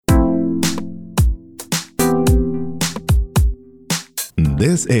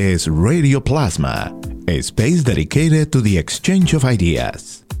This is Radio Plasma, a space dedicated to the exchange of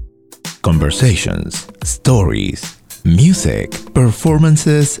ideas, conversations, stories, music,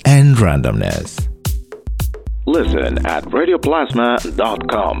 performances, and randomness. Listen at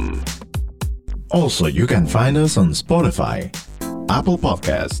radioplasma.com. Also, you can find us on Spotify, Apple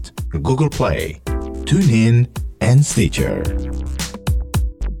Podcast, Google Play, TuneIn, and Stitcher.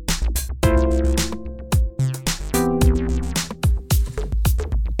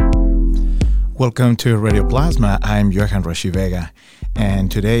 Welcome to Radio Plasma. I'm Johan Roshi Vega,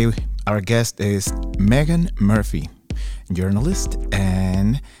 and today our guest is Meagan Murphy, journalist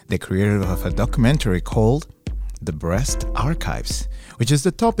and the creator of a documentary called The Breast Archives, which is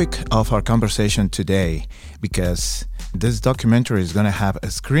the topic of our conversation today, because this documentary is going to have a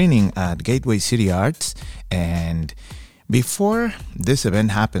screening at Gateway City Arts. And before this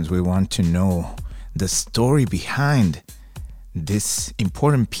event happens, we want to know the story behind this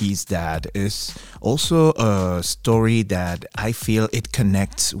important piece that is also a story that I feel it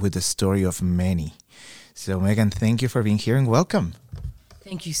connects with the story of many. So Meagan, thank you for being here and welcome.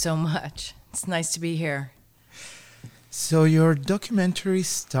 Thank you so much. It's nice to be here. So your documentary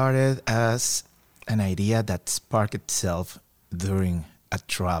started as an idea that sparked itself during a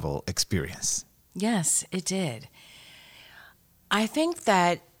travel experience. Yes, it did. I think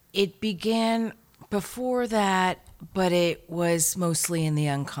that it began before that, but it was mostly in the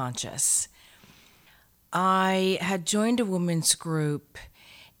unconscious. I had joined a women's group,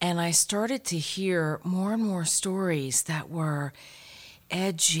 and I started to hear more and more stories that were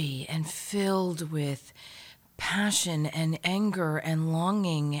edgy and filled with passion and anger and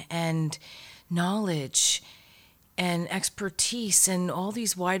longing and knowledge and expertise and all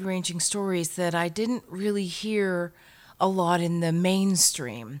these wide-ranging stories that I didn't really hear a lot in the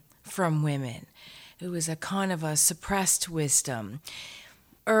mainstream from women. It was a kind of a suppressed wisdom,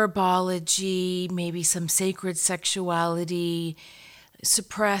 herbology, maybe some sacred sexuality,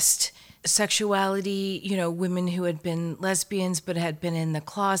 suppressed sexuality, women who had been lesbians but had been in the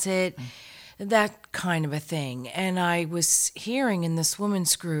closet, that kind of a thing. And I was hearing in this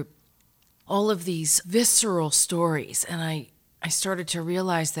women's group all of these visceral stories, and I started to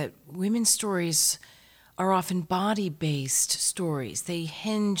realize that women's stories are often body-based stories. They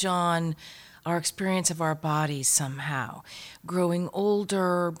hinge on our experience of our bodies somehow. Growing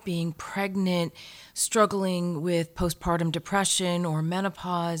older, being pregnant, struggling with postpartum depression or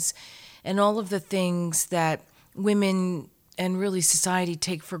menopause, and all of the things that women and really society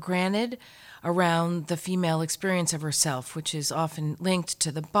take for granted around the female experience of herself, which is often linked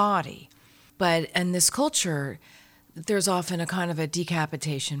to the body. But in this culture, there's often a kind of a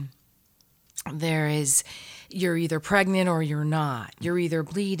decapitation. There is, you're either pregnant or you're not. You're either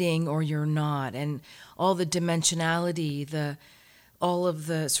bleeding or you're not. And all the dimensionality, all of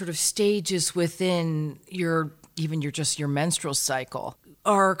the sort of stages within your menstrual cycle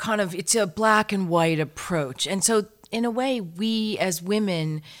are kind of, it's a black and white approach. And so in a way, we as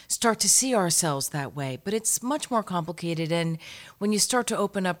women start to see ourselves that way, but it's much more complicated. And when you start to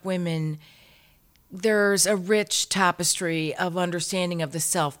open up women, there's a rich tapestry of understanding of the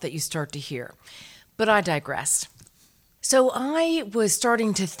self that you start to hear. But I digress. So I was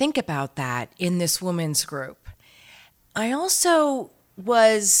starting to think about that in this women's group. I also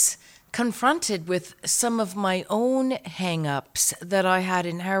was confronted with some of my own hang-ups that I had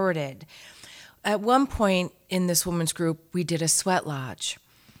inherited. At one point in this women's group, we did a sweat lodge.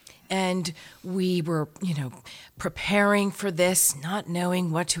 And we were, preparing for this, not knowing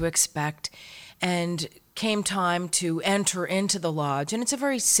what to expect. And came time to enter into the lodge, and it's a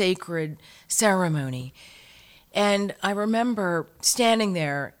very sacred ceremony. And I remember standing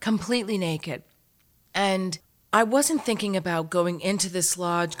there completely naked, and I wasn't thinking about going into this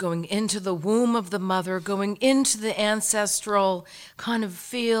lodge, going into the womb of the mother, going into the ancestral kind of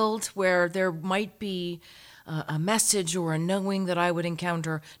field where there might be a message or a knowing that I would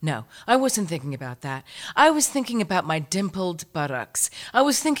encounter. No, I wasn't thinking about that. I was thinking about my dimpled buttocks. I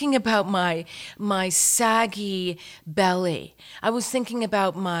was thinking about my saggy belly. I was thinking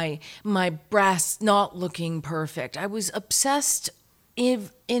about my breasts not looking perfect. I was obsessed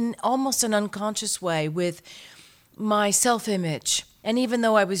in almost an unconscious way with my self-image. And even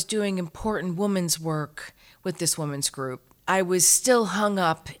though I was doing important women's work with this women's group, I was still hung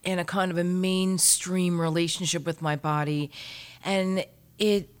up in a kind of a mainstream relationship with my body, and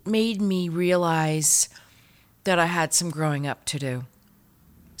it made me realize that I had some growing up to do.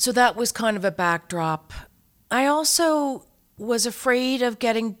 So that was kind of a backdrop. I also was afraid of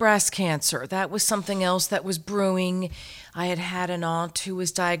getting breast cancer. That was something else that was brewing. I had an aunt who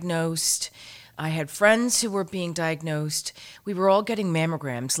was diagnosed. I had friends who were being diagnosed. We were all getting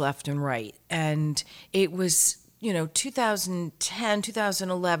mammograms left and right. And it was, 2010,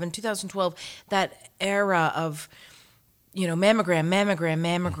 2011, 2012, that era of,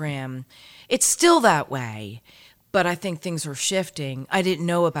 mammogram. It's still that way, but I think things are shifting. I didn't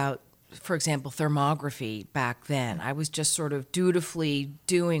know about, for example, thermography back then. I was just sort of dutifully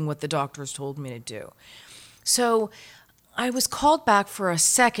doing what the doctors told me to do. So I was called back for a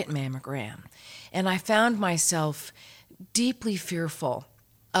second mammogram, and I found myself deeply fearful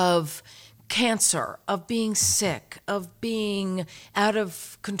of cancer, of being sick, of being out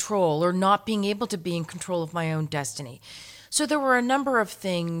of control or not being able to be in control of my own destiny. So there were a number of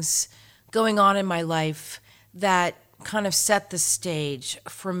things going on in my life that kind of set the stage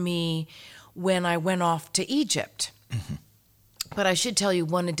for me when I went off to Egypt. Mm-hmm. But I should tell you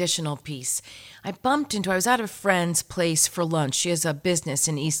one additional piece. I was at a friend's place for lunch. She has a business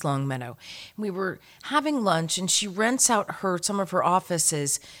in East Longmeadow. We were having lunch, and she rents out some of her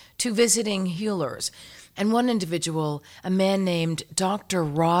offices to visiting healers. And one individual, a man named Dr.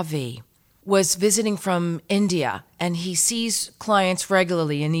 Ravi, was visiting from India, and he sees clients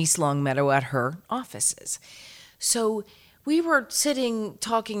regularly in East Longmeadow at her offices. So we were sitting,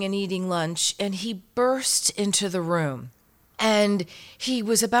 talking and eating lunch, and he burst into the room. And he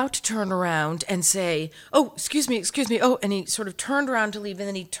was about to turn around and say, "Oh, excuse me. Oh," and he sort of turned around to leave, and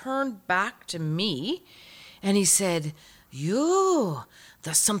then he turned back to me, and he said,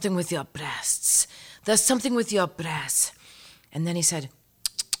 "There's something with your breasts. There's something with your breasts." And then he said,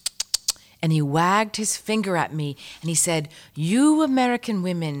 and he wagged his finger at me, and he said, "You American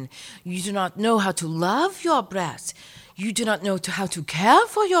women, you do not know how to love your breasts. You do not know how to care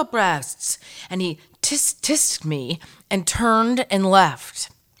for your breasts." And he tissed me and turned and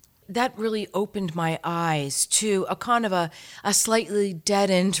left. That really opened my eyes to a kind of a slightly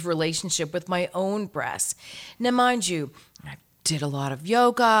dead-end relationship with my own breasts. Now, mind you, I did a lot of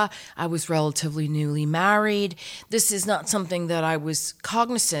yoga. I was relatively newly married. This is not something that I was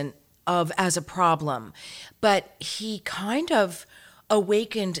cognizant of as a problem, but he kind of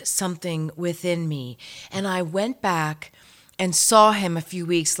awakened something within me, and I went back and saw him a few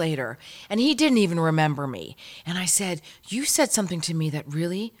weeks later, and he didn't even remember me. And I said, "You said something to me that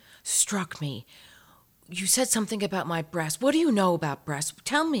really struck me. You said something about my breasts. What do you know about breasts?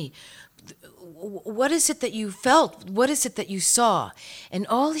 Tell me, what is it that you felt? What is it that you saw?" And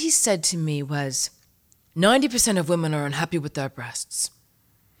all he said to me was, 90% of women are unhappy with their breasts.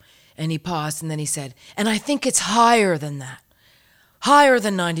 And he paused, and then he said, "And I think it's higher than that. Higher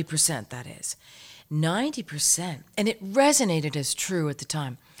than 90%, that is." 90%. And it resonated as true at the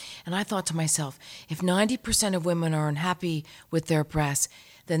time. And I thought to myself, if 90% of women are unhappy with their breasts,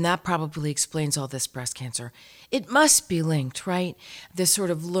 then that probably explains all this breast cancer. It must be linked, right? This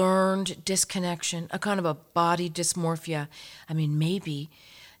sort of learned disconnection, a kind of a body dysmorphia. I mean, maybe.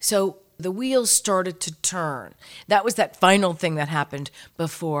 So the wheels started to turn. That was that final thing that happened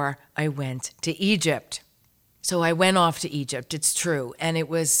before I went to Egypt. So I went off to Egypt, it's true, and it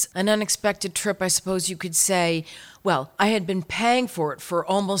was an unexpected trip, I suppose you could say. Well, I had been paying for it for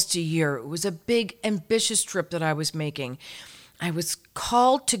almost a year. It was a big, ambitious trip that I was making. I was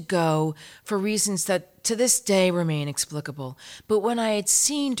called to go for reasons that to this day remain inexplicable. But when I had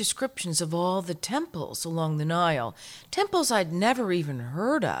seen descriptions of all the temples along the Nile, temples I'd never even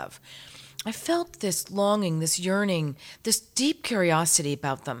heard of, I felt this longing, this yearning, this deep curiosity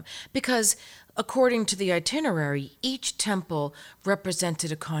about them, because according to the itinerary, each temple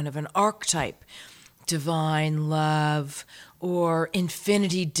represented a kind of an archetype, divine love or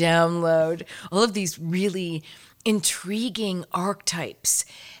infinity download, all of these really intriguing archetypes.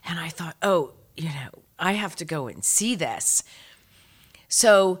 And I thought, I have to go and see this.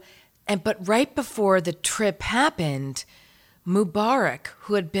 But right before the trip happened, Mubarak,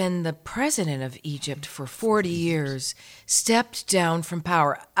 who had been the president of Egypt for 40 years, stepped down from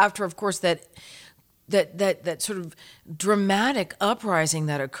power after, of course, that sort of dramatic uprising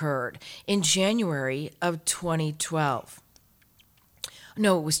that occurred in January of 2012.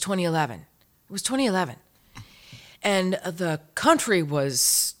 No, it was 2011. It was 2011. And the country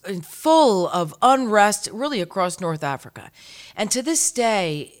was full of unrest, really across North Africa. And to this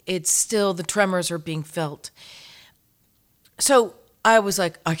day, it's still, the tremors are being felt. So I was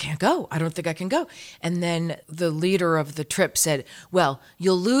like, I can't go. I don't think I can go. And then the leader of the trip said, "Well,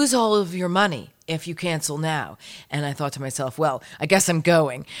 you'll lose all of your money if you cancel now." And I thought to myself, well, I guess I'm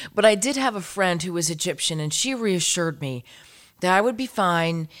going. But I did have a friend who was Egyptian, and she reassured me that I would be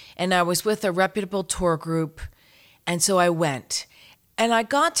fine. And I was with a reputable tour group. And so I went. And I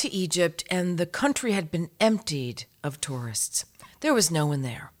got to Egypt, and the country had been emptied of tourists. There was no one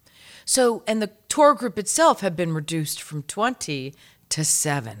there. So, and the tour group itself had been reduced from 20 to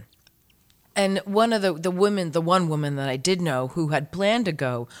 7. And one of the one woman that I did know who had planned to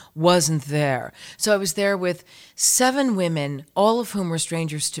go wasn't there. So I was there with 7 women, all of whom were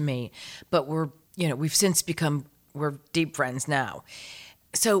strangers to me, but we've since we're deep friends now.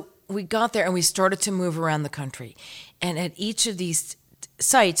 So we got there and we started to move around the country. And at each of these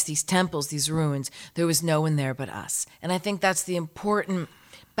sites, these temples, these ruins, there was no one there but us. And I think that's the important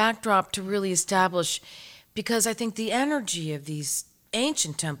backdrop to really establish, because I think the energy of these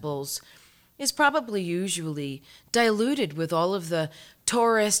ancient temples is probably usually diluted with all of the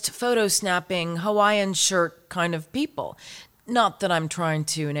tourist, photo snapping, Hawaiian shirt kind of people. Not that I'm trying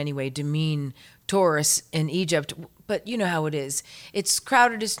to in any way demean tourists in Egypt, but you know how it is. It's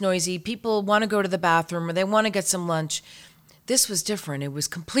crowded, it's noisy, people want to go to the bathroom or they want to get some lunch. This was different. It was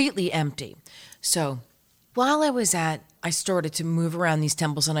completely empty. So while I started to move around these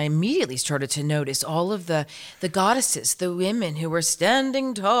temples, and I immediately started to notice all of the goddesses, the women who were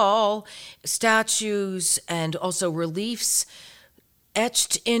standing tall, statues, and also reliefs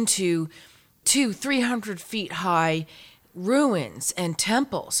etched into 300 feet high ruins and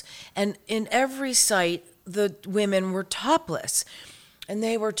temples. And in every site, the women were topless. And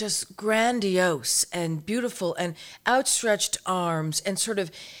they were just grandiose and beautiful and outstretched arms and sort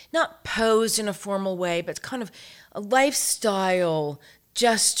of not posed in a formal way, but kind of a lifestyle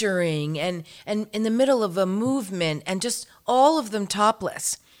gesturing and in the middle of a movement, and just all of them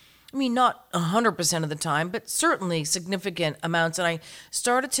topless. I mean, not 100% of the time, but certainly significant amounts. And I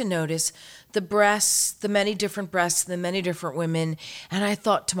started to notice the breasts, the many different breasts, the many different women. And I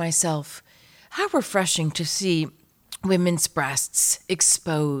thought to myself, how refreshing to see women's breasts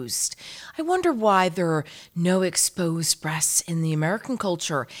exposed. I wonder why there are no exposed breasts in the American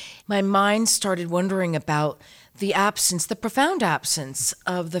culture. My mind started wondering about the absence, the profound absence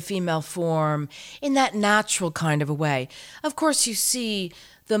of the female form in that natural kind of a way. Of course, you see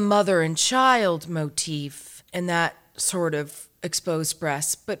the mother and child motif in that sort of exposed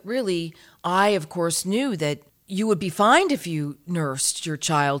breasts, but really, I, of course, knew that you would be fined if you nursed your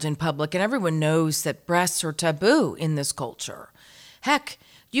child in public, and everyone knows that breasts are taboo in this culture. Heck,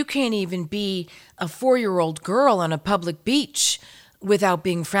 you can't even be a 4-year-old girl on a public beach without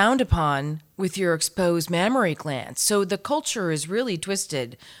being frowned upon with your exposed mammary glands. So the culture is really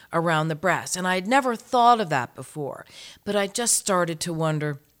twisted around the breast, and I'd never thought of that before, but I just started to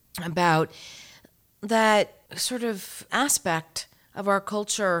wonder about that sort of aspect of our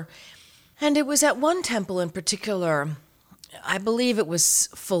culture. And it was at one temple in particular, I believe it was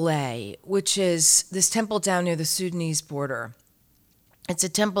Philae, which is this temple down near the Sudanese border. It's a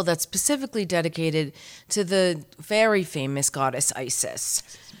temple that's specifically dedicated to the very famous goddess Isis,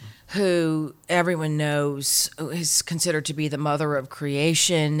 who everyone knows is considered to be the mother of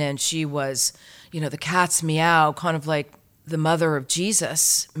creation. And she was, the cat's meow, kind of like the mother of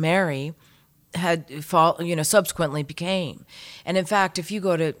Jesus, Mary, subsequently became. And in fact, if you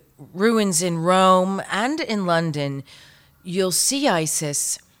go to ruins in Rome and in London, you'll see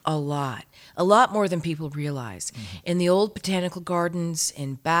Isis a lot more than people realize. Mm-hmm. In the old botanical gardens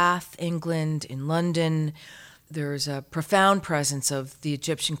in Bath, England, in London, there's a profound presence of the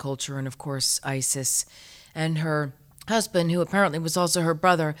Egyptian culture, and of course Isis and her husband, who apparently was also her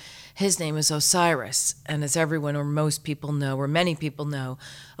brother. His name is Osiris, and as everyone or most people know, or many people know,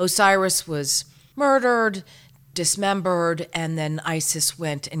 Osiris was murdered, dismembered, and then Isis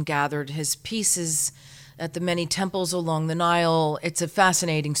went and gathered his pieces at the many temples along the Nile. It's a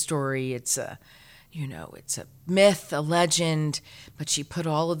fascinating story. It's a myth, a legend, but she put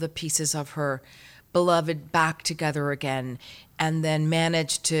all of the pieces of her beloved back together again, and then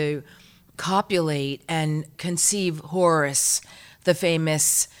managed to copulate and conceive Horus, the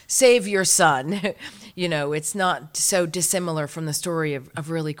famous savior son. It's not so dissimilar from the story of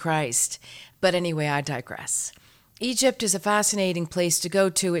really Christ. But anyway, I digress. Egypt is a fascinating place to go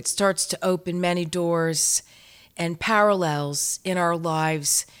to. It starts to open many doors and parallels in our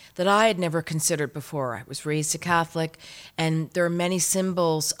lives that I had never considered before. I was raised a Catholic, and there are many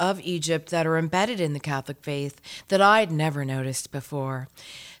symbols of Egypt that are embedded in the Catholic faith that I'd never noticed before.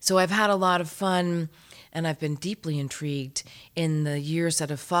 So I've had a lot of fun, and I've been deeply intrigued in the years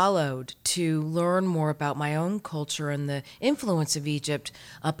that have followed to learn more about my own culture and the influence of Egypt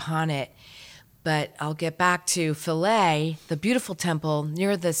upon it. But I'll get back to Philae, the beautiful temple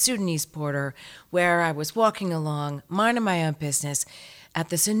near the Sudanese border, where I was walking along, minding my own business, at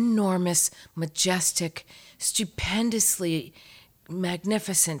this enormous, majestic, stupendously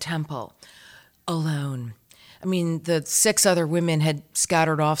magnificent temple, alone. I mean, the 6 other women had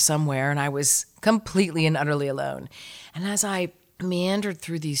scattered off somewhere, and I was completely and utterly alone. And as I meandered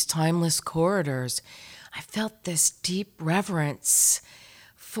through these timeless corridors, I felt this deep reverence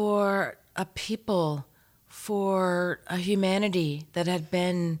for a people, for a humanity that had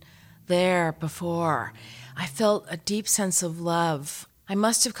been there before. I felt a deep sense of love. I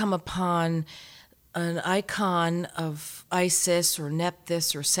must have come upon an icon of Isis or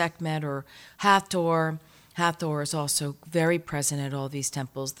Nephthys or Sekhmet or Hathor. Hathor is also very present at all these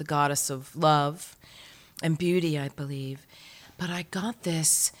temples, the goddess of love and beauty, I believe. But I got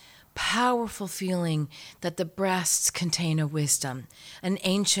this powerful feeling that the breasts contain a wisdom, an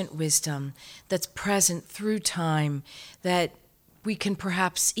ancient wisdom that's present through time, that we can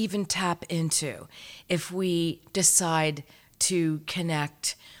perhaps even tap into if we decide to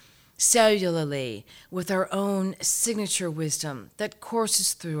connect cellularly with our own signature wisdom that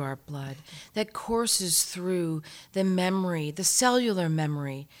courses through our blood, that courses through the memory, the cellular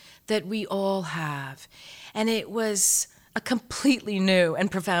memory that we all have. And it was a completely new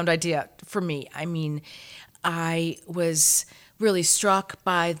and profound idea for me. I mean, I was really struck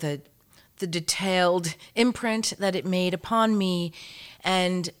by the detailed imprint that it made upon me,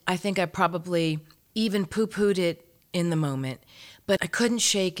 and I think I probably even poo-pooed it in the moment. But I couldn't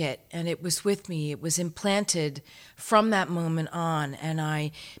shake it, and it was with me. It was implanted from that moment on, and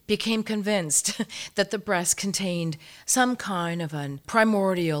I became convinced that the breast contained some kind of a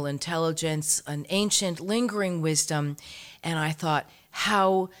primordial intelligence, an ancient lingering wisdom, and I thought,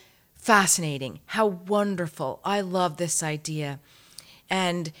 how fascinating, how wonderful. I love this idea.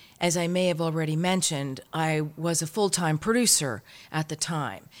 And as I may have already mentioned, I was a full-time producer at the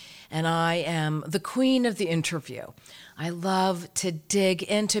time, and I am the queen of the interview. I love to dig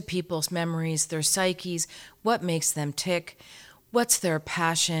into people's memories, their psyches, what makes them tick, what's their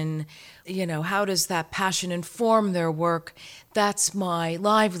passion, how does that passion inform their work? That's my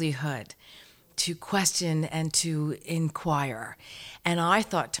livelihood, to question and to inquire. And I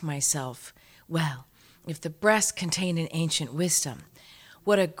thought to myself, well, if the breasts contain an ancient wisdom,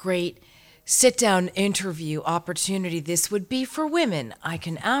 what a great sit-down interview opportunity this would be for women. I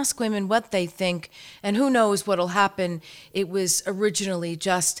can ask women what they think, and who knows what'll happen. It was originally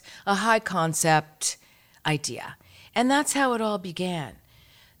just a high-concept idea. And that's how it all began.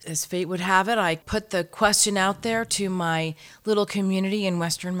 As fate would have it, I put the question out there to my little community in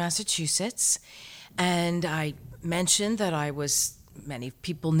Western Massachusetts, and I mentioned that many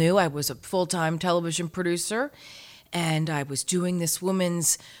people knew I was a full-time television producer, and I was doing this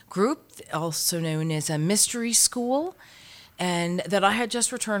women's group, also known as a mystery school, and that I had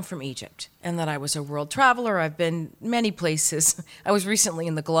just returned from Egypt, and that I was a world traveler. I've been many places. I was recently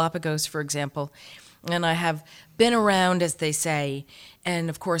in the Galapagos, for example, and I have been around, as they say, and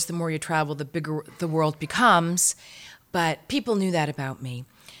of course, the more you travel, the bigger the world becomes, but people knew that about me.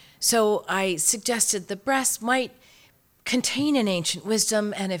 So I suggested the breast might contain an ancient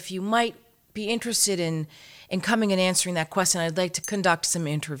wisdom, and if you might be interested in coming and answering that question, I'd like to conduct some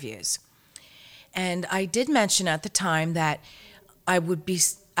interviews. And I did mention at the time that I would be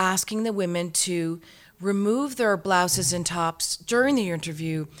asking the women to remove their blouses and tops during the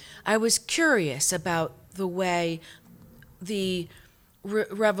interview. I was curious about the way the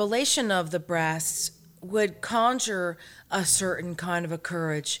revelation of the breasts would conjure a certain kind of a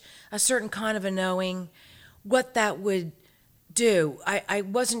courage, a certain kind of a knowing, what that would do. I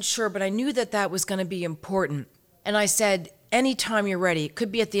wasn't sure, but I knew that was going to be important. And I said, anytime you're ready, it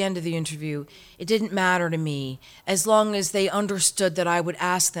could be at the end of the interview, it didn't matter to me, as long as they understood that I would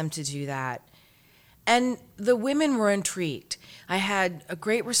ask them to do that. And the women were intrigued. I had a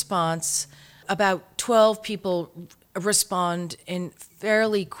great response. About 12 people respond in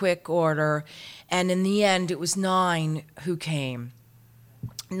fairly quick order, and in the end, it was 9 who came.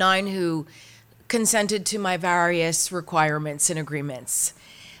 9 who consented to my various requirements and agreements.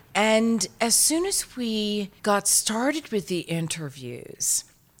 And as soon as we got started with the interviews,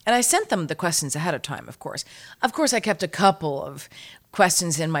 and I sent them the questions ahead of time, of course. Of course, I kept a couple of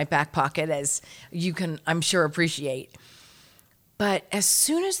questions in my back pocket, as you can, I'm sure, appreciate. But as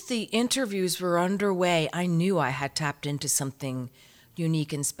soon as the interviews were underway, I knew I had tapped into something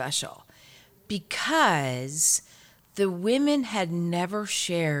unique and special, because the women had never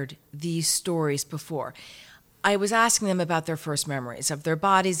shared these stories before. I was asking them about their first memories of their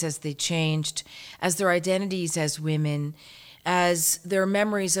bodies as they changed, as their identities as women, as their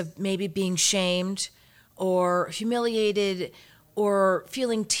memories of maybe being shamed or humiliated or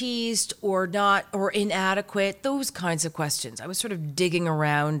feeling teased or not, or inadequate, those kinds of questions. I was sort of digging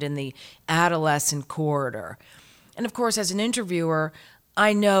around in the adolescent corridor. And of course, as an interviewer,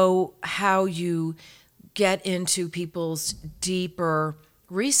 I know how you get into people's deeper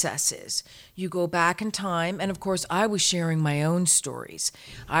recesses. You go back in time, and of course, I was sharing my own stories.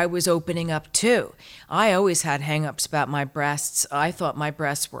 I was opening up too. I always had hang-ups about my breasts. I thought my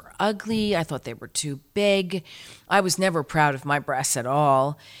breasts were ugly. I thought they were too big. I was never proud of my breasts at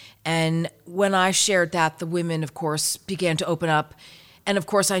all. And when I shared that, the women, of course, began to open up. And of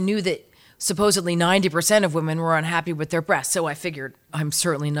course, I knew that supposedly 90% of women were unhappy with their breasts. So I figured I'm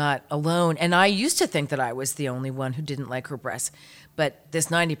certainly not alone. And I used to think that I was the only one who didn't like her breasts. But this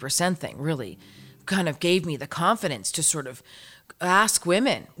 90% thing really kind of gave me the confidence to sort of ask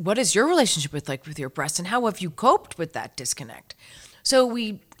women, what is your relationship with your breasts, and how have you coped with that disconnect? So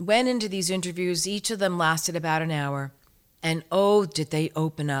we went into these interviews. Each of them lasted about an hour. And oh, did they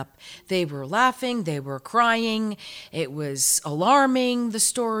open up. They were laughing, they were crying. It was alarming, the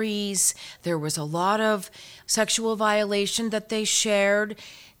stories. There was a lot of sexual violation that they shared.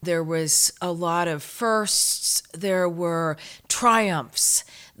 There was a lot of firsts. There were triumphs.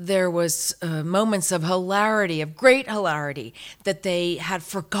 There was moments of hilarity, of great hilarity, that they had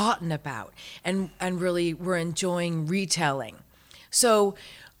forgotten about and really were enjoying retelling. So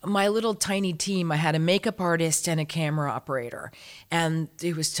my little tiny team, I had a makeup artist and a camera operator, and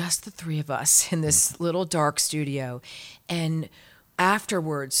it was just the three of us in this little dark studio. And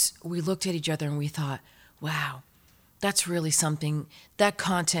afterwards, we looked at each other and we thought, wow, that's really something. That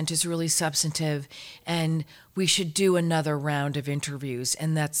content is really substantive, and we should do another round of interviews.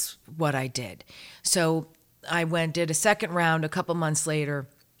 And that's what I did. So I did a second round a couple months later,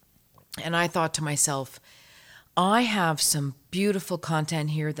 and I thought to myself, I have some beautiful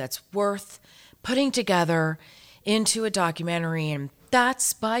content here that's worth putting together into a documentary, and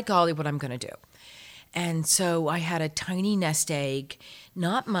that's, by golly, what I'm going to do. And so I had a tiny nest egg,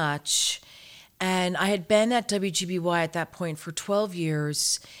 not much, and I had been at WGBY at that point for 12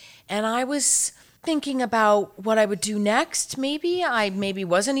 years, and I was thinking about what I would do next. I maybe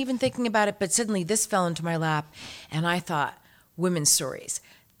wasn't even thinking about it, but suddenly this fell into my lap, and I thought, women's stories.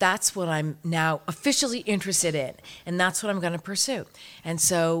 That's what I'm now officially interested in, and that's what I'm going to pursue. And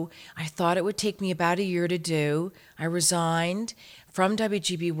so I thought it would take me about a year to do. I resigned from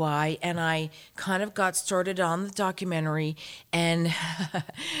WGBY, and I kind of got started on the documentary, and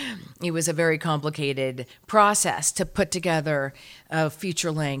it was a very complicated process to put together a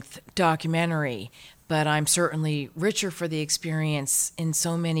feature-length documentary. But I'm certainly richer for the experience in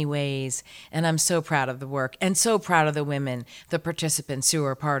so many ways, and I'm so proud of the work and so proud of the women, the participants who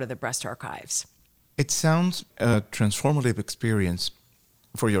are part of the breast archives. It sounds a transformative experience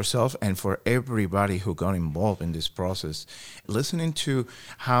for yourself and for everybody who got involved in this process. Listening to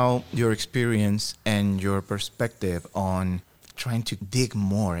how your experience and your perspective on trying to dig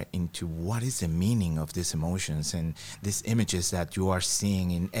more into what is the meaning of these emotions and these images that you are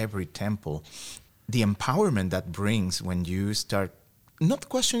seeing in every temple, the empowerment that brings when you start not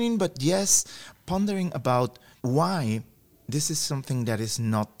questioning, but yes, pondering about why this is something that is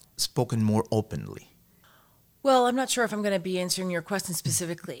not spoken more openly. Well, I'm not sure if I'm going to be answering your question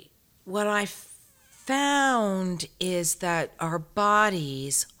specifically. What I found is that our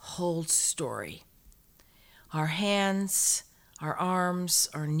bodies hold story. Our hands, our arms,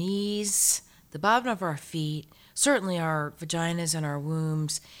 our knees, the bottom of our feet, certainly our vaginas and our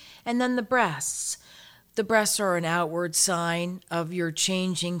wombs, and then the breasts. The breasts are an outward sign of your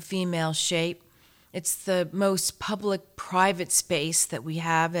changing female shape. It's the most public, private space that we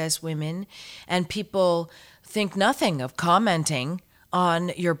have as women, and people think nothing of commenting on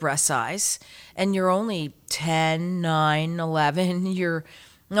your breast size, and you're only 10, 9, 11. You're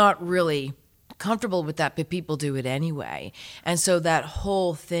not really comfortable with that, but people do it anyway. And so that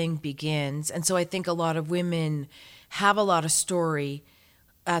whole thing begins. And so I think a lot of women have a lot of story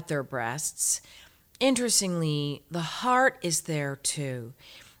at their breasts. Interestingly, the heart is there too.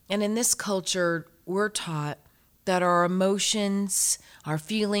 And in this culture, we're taught that our emotions, our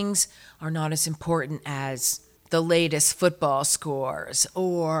feelings are not as important as the latest football scores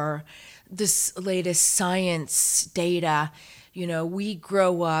or this latest science data. You know, we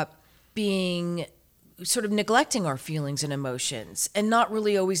grow up being sort of neglecting our feelings and emotions and not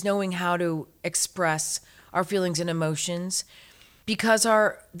really always knowing how to express our feelings and emotions because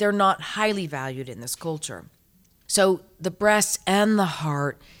they're not highly valued in this culture. So the breast and the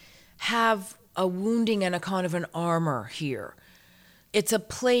heart have a wounding and a kind of an armor here. It's a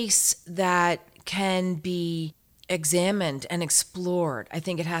place that can be examined and explored. I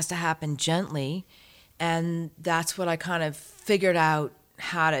think it has to happen gently, and that's what I kind of figured out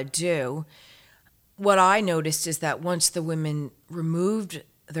how to do. What I noticed is that once the women removed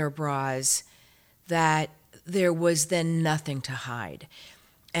their bras, that there was then nothing to hide.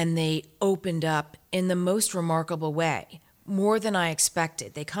 And they opened up in the most remarkable way. more than I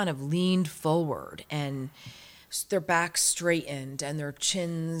expected. They kind of leaned forward and their backs straightened and their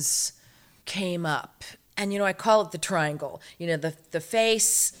chins came up. And, I call it the triangle. The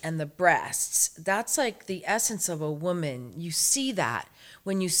face and the breasts, that's like the essence of a woman. You see that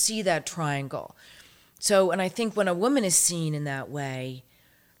when you see that triangle. So, and I think when a woman is seen in that way,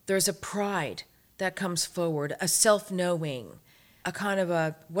 there's a pride that comes forward, a self-knowing, a kind of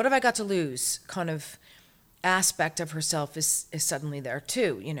a, what have I got to lose kind of aspect of herself is suddenly there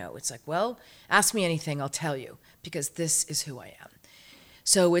too. It's like, well, ask me anything, I'll tell you, because this is who I am.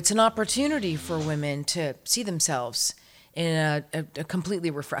 So it's an opportunity for women to see themselves in a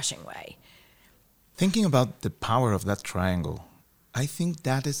completely refreshing way. Thinking about the power of that triangle, I think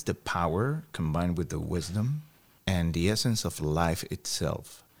that is the power combined with the wisdom and the essence of life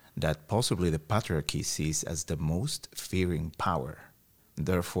itself that possibly the patriarchy sees as the most fearing power.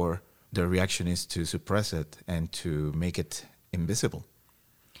 Therefore, the reaction is to suppress it and to make it invisible.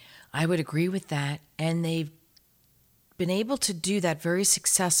 I would agree with that. And they've been able to do that very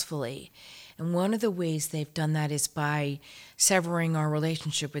successfully. And one of the ways they've done that is by severing our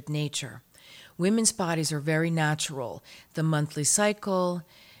relationship with nature. Women's bodies are very natural. The monthly cycle,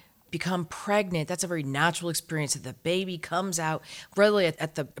 become pregnant, that's a very natural experience. The baby comes out really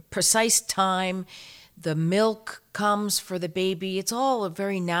at the precise time. The milk comes for the baby. It's all a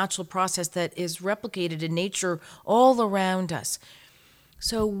very natural process that is replicated in nature all around us.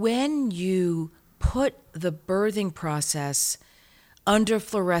 So when you put the birthing process under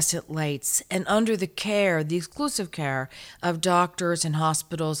fluorescent lights and under the care, the exclusive care of doctors and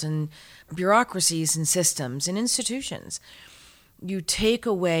hospitals and bureaucracies and systems and institutions, you take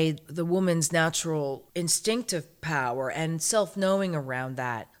away the woman's natural instinctive power and self-knowing around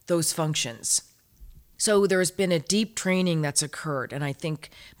those functions. So there's been a deep training that's occurred. And I think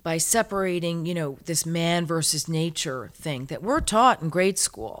by separating, this man versus nature thing that we're taught in grade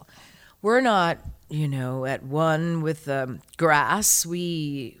school, we're not, at one with grass.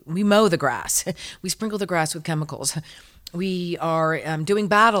 We mow the grass. We sprinkle the grass with chemicals. We are doing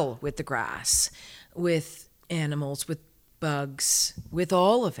battle with the grass, with animals, with bugs, with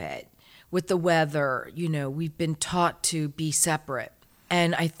all of it, with the weather. We've been taught to be separate.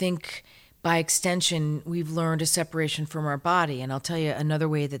 And I think by extension, we've learned a separation from our body. And I'll tell you another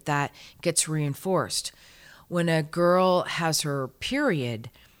way that gets reinforced. When a girl has her period,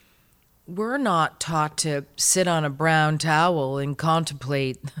 we're not taught to sit on a brown towel and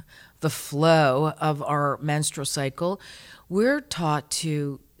contemplate the flow of our menstrual cycle. We're taught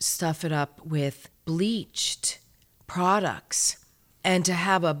to stuff it up with bleached products and to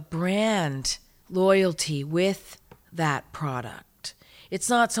have a brand loyalty with that product. It's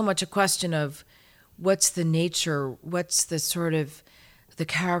not so much a question of what's the nature, what's the sort of the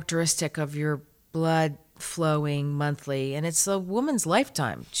characteristic of your blood flowing monthly, and it's a woman's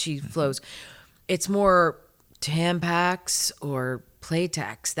lifetime she flows. It's more Tampax or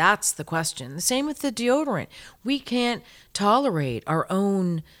Playtex. That's the question. The same with the deodorant. We can't tolerate our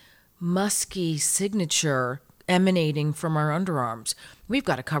own musky signature emanating from our underarms. We've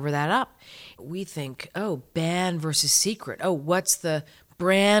got to cover that up. We think, band versus secret. What's the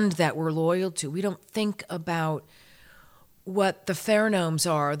brand that we're loyal to? We don't think about what the pheromones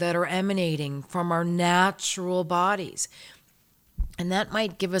are that are emanating from our natural bodies. And that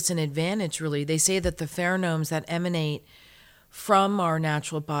might give us an advantage, really. They say that the pheromones that emanate from our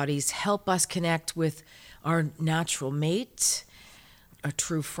natural bodies help us connect with our natural mate, a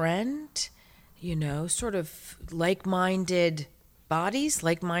true friend, sort of like-minded bodies,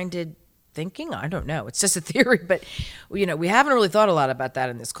 like-minded thinking. I don't know. It's just a theory, but, we haven't really thought a lot about that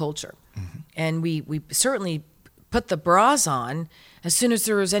in this culture. Mm-hmm. And we certainly put the bras on as soon as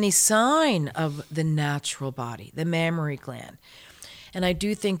there was any sign of the natural body, the mammary gland. And I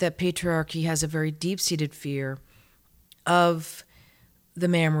do think that patriarchy has a very deep-seated fear of the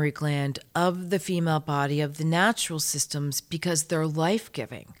mammary gland, of the female body, of the natural systems, because they're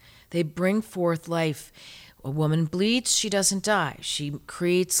life-giving. They bring forth life. A woman bleeds, she doesn't die. She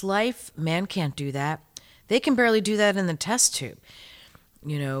creates life. Man can't do that. They can barely do that in the test tube.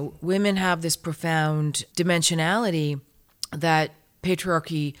 Women have this profound dimensionality that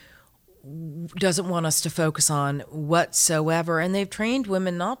patriarchy doesn't want us to focus on whatsoever, and they've trained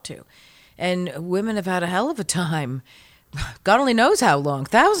women not to. And women have had a hell of a time. God only knows how long,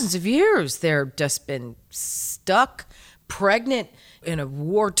 thousands of years. They've just been stuck, pregnant in a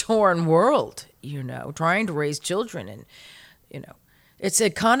war-torn world, trying to raise children. And, it's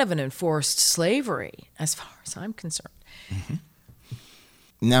a kind of an enforced slavery as far as I'm concerned. Mm-hmm.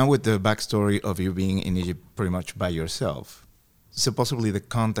 Now with the backstory of you being in Egypt pretty much by yourself, so possibly the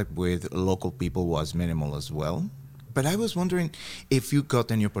contact with local people was minimal as well? But I was wondering if you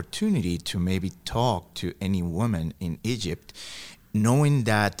got any opportunity to maybe talk to any woman in Egypt, knowing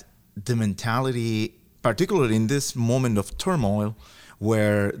that the mentality, particularly in this moment of turmoil,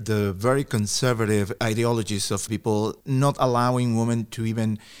 where the very conservative ideologies of people not allowing women to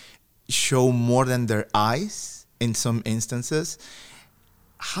even show more than their eyes in some instances,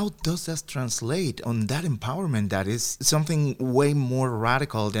 how does that translate on that empowerment that is something way more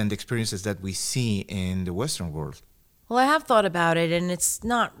radical than the experiences that we see in the Western world? Well, I have thought about it, and it's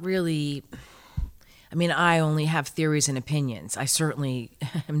not really. I mean, I only have theories and opinions. I certainly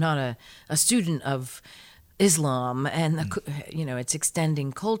am not a student of Islam and its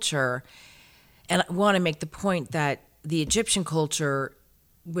extending culture. And I want to make the point that the Egyptian culture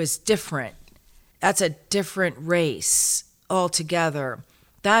was different. That's a different race altogether.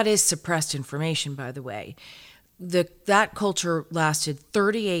 That is suppressed information, by the way. That culture lasted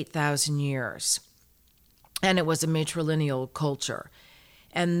 38,000 years, and it was a matrilineal culture.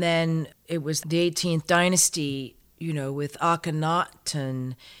 And then it was the 18th dynasty, with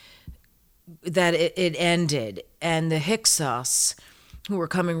Akhenaten, that it ended. And the Hyksos, who were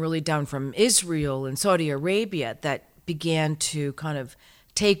coming really down from Israel and Saudi Arabia, that began to kind of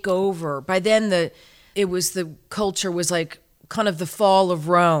take over. By then, the culture was like kind of the fall of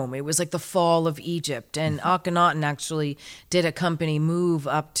Rome. It was like the fall of Egypt. And Akhenaten actually did a company move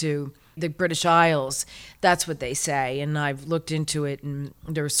up to the British Isles. That's what they say. And I've looked into it, and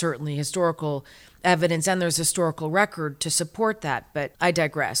there's certainly historical evidence and there's historical record to support that. But I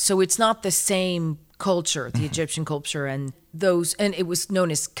digress. So it's not the same culture, the Egyptian culture, and it was known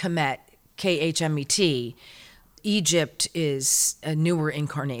as Kemet, Khmet. Egypt is a newer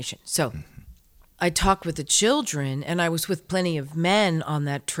incarnation. So I talked with the children, and I was with plenty of men on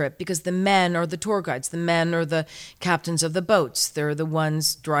that trip, because the men are the tour guides. The men are the captains of the boats. They're the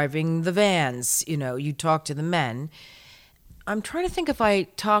ones driving the vans. You talk to the men. I'm trying to think if I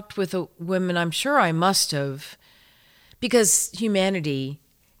talked with women. I'm sure I must have, because humanity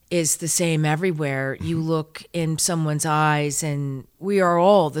is the same everywhere. You look in someone's eyes, and we are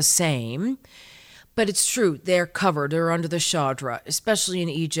all the same. But it's true, they're covered. They're under the chadra, especially in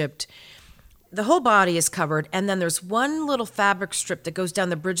Egypt. The whole body is covered, and then there's one little fabric strip that goes down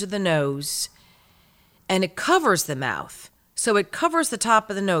the bridge of the nose, and it covers the mouth. So it covers the top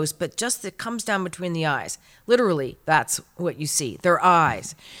of the nose, but just it comes down between the eyes. Literally, that's what you see, their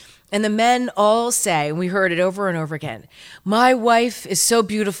eyes. And the men all say, and we heard it over and over again, my wife is so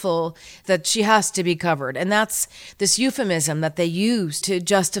beautiful that she has to be covered. And that's this euphemism that they use to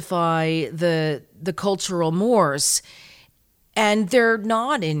justify the cultural mores. And they're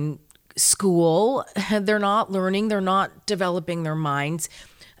not in school, they're not learning, they're not developing their minds.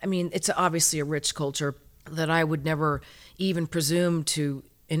 I mean, it's obviously a rich culture that I would never even presume to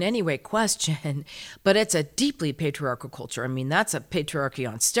in any way question, but it's a deeply patriarchal culture. I mean, that's a patriarchy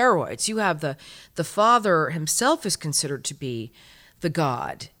on steroids. You have the father himself is considered to be the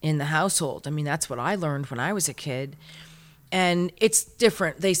god in the household. I mean, that's what I learned when I was a kid. And it's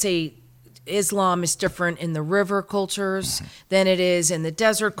different. They say Islam is different in the river cultures than it is in the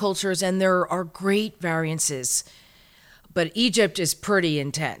desert cultures, and there are great variances. But Egypt is pretty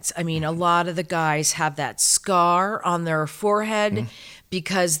intense. I mean, a lot of the guys have that scar on their forehead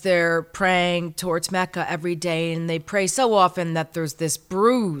because they're praying towards Mecca every day, and they pray so often that there's this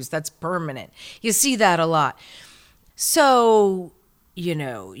bruise that's permanent. You see that a lot. So,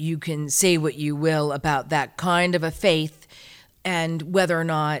 you can say what you will about that kind of a faith, and whether or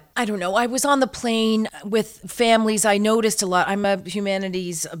not, I don't know. I was on the plane with families. I noticed a lot. I'm a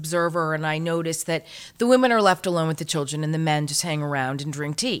humanities observer, and I noticed that the women are left alone with the children, and the men just hang around and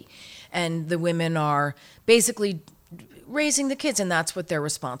drink tea. And the women are basically raising the kids, and that's what they're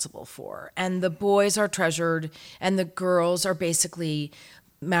responsible for. And the boys are treasured, and the girls are basically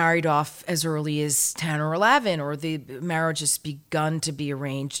married off as early as 10 or 11, or the marriage has begun to be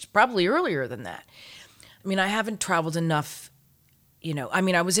arranged probably earlier than that. I mean, I haven't traveled enough.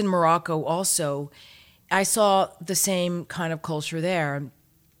 I was in Morocco also. I saw the same kind of culture there.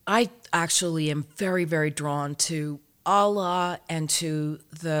 I actually am very, very drawn to Allah and to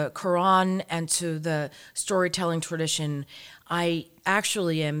the Quran and to the storytelling tradition. I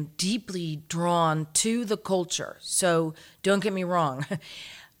actually am deeply drawn to the culture. So don't get me wrong.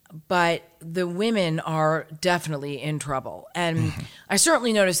 But the women are definitely in trouble. And I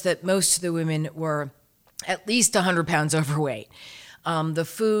certainly noticed that most of the women were at least 100 pounds overweight. The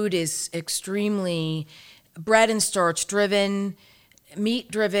food is extremely bread and starch driven,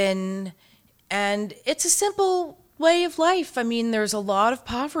 meat driven, and it's a simple way of life. I mean, there's a lot of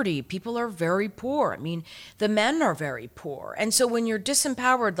poverty. People are very poor. I mean, the men are very poor. And so when you're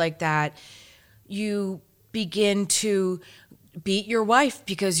disempowered like that, you begin to beat your wife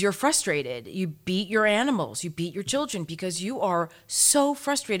because you're frustrated. You beat your animals. You beat your children because you are so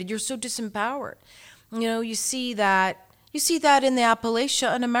frustrated. You're so disempowered. You see that in the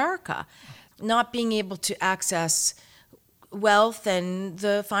Appalachia in America, not being able to access wealth and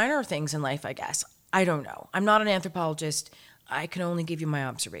the finer things in life, I guess. I don't know. I'm not an anthropologist. I can only give you my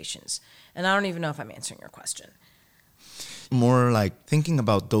observations. And I don't even know if I'm answering your question. More like thinking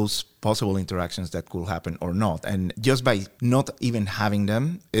about those possible interactions that could happen or not. And just by not even having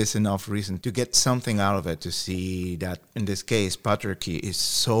them is enough reason to get something out of it, to see that, in this case, patriarchy is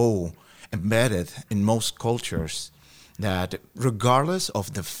so embedded in most cultures that regardless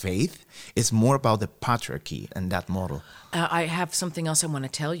of the faith, it's more about the patriarchy and that model. I have something else I want to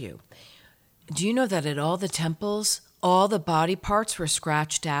tell you. Do you know that at all the temples, all the body parts were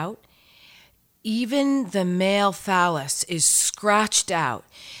scratched out? Even the male phallus is scratched out.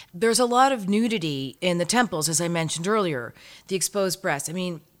 There's a lot of nudity in the temples, as I mentioned earlier, the exposed breasts. I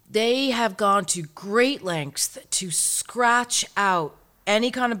mean, they have gone to great lengths to scratch out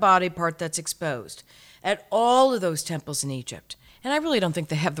any kind of body part that's exposed at all of those temples in Egypt. And I really don't think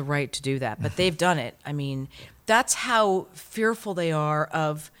they have the right to do that, but they've done it. I mean, that's how fearful they are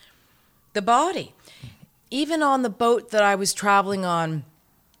of the body. Even on the boat that I was traveling on,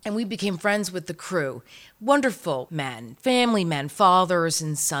 and we became friends with the crew, wonderful men, family men, fathers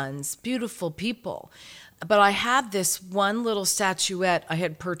and sons, beautiful people. But I had this one little statuette I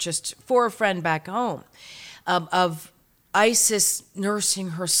had purchased for a friend back home of Isis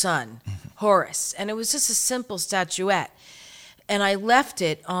nursing her son, Horus. And it was just a simple statuette. And I left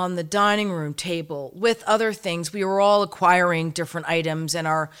it on the dining room table with other things. We were all acquiring different items, and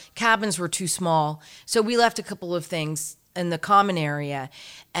our cabins were too small. So we left a couple of things in the common area.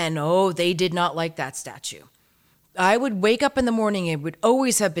 And they did not like that statue. I would wake up in the morning, it would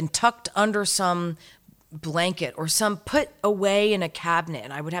always have been tucked under some blanket or put away in a cabinet,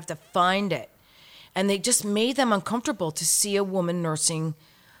 and I would have to find it. And they just made them uncomfortable to see a woman nursing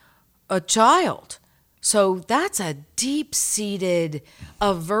a child. So that's a deep-seated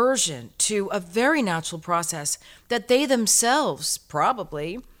aversion to a very natural process that they themselves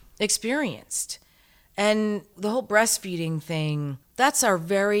probably experienced. And the whole breastfeeding thing, that's our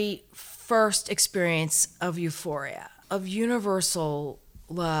very first experience of euphoria, of universal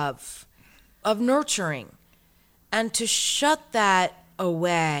love, of nurturing. And to shut that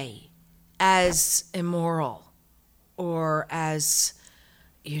away as immoral or as,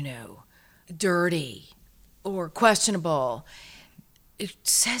 dirty or questionable, it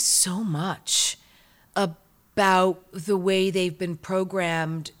says so much about the way they've been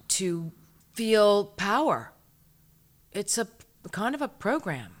programmed to feel power. It's a kind of a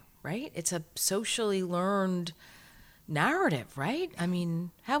program, right? It's a socially learned narrative, right? I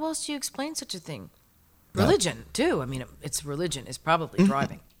mean, how else do you explain such a thing? Religion, too. I mean, it's religion is probably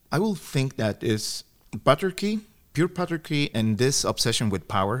driving. I will think that is patriarchy, pure patriarchy, and this obsession with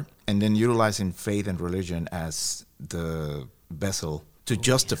power, and then utilizing faith and religion as the vessel to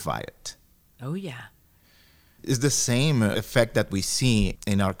justify it. Oh, yeah. Is the same effect that we see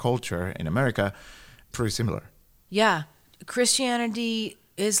in our culture in America pretty similar? Yeah. Christianity,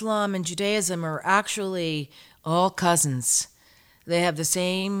 Islam, and Judaism are actually all cousins. They have the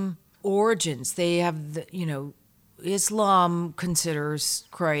same origins. They have, Islam considers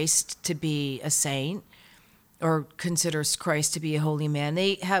Christ to be a saint or considers Christ to be a holy man.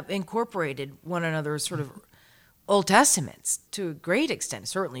 They have incorporated one another's sort of Old Testaments to a great extent,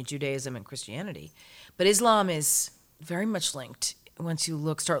 certainly Judaism and Christianity. But Islam is very much linked once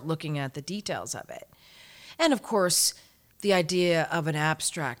you start looking at the details of it. And of course, the idea of an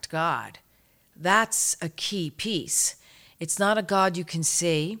abstract God, that's a key piece. It's not a God you can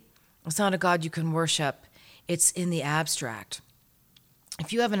see. It's not a God you can worship. It's in the abstract.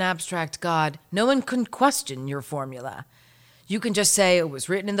 If you have an abstract God, no one can question your formula. You can just say it was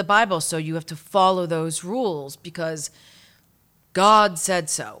written in the Bible, so you have to follow those rules because God said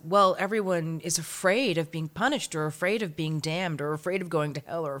so. Well, everyone is afraid of being punished or afraid of being damned or afraid of going to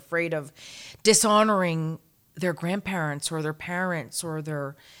hell or afraid of dishonoring their grandparents or their parents or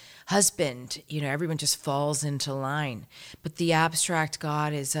their husband. Everyone just falls into line. But the abstract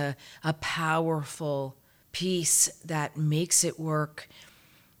God is a powerful piece that makes it work.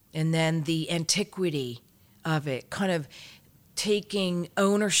 And then the antiquity of it, kind of taking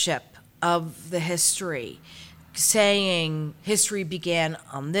ownership of the history, saying history began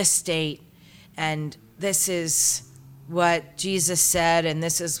on this date, and this is what Jesus said, and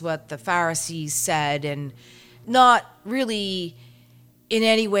this is what the Pharisees said, and not really in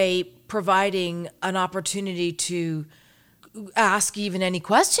any way providing an opportunity to ask even any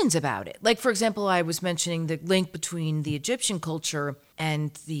questions about it. Like, for example, I was mentioning the link between the Egyptian culture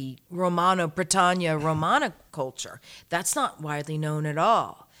and the Britannia Romana culture. That's not widely known at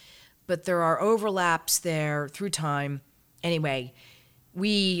all. But there are overlaps there through time. Anyway,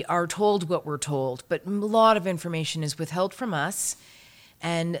 we are told what we're told, but a lot of information is withheld from us.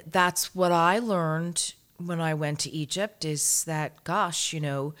 And that's what I learned when I went to Egypt, is that, gosh,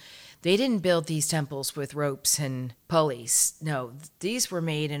 they didn't build these temples with ropes and pulleys. No, these were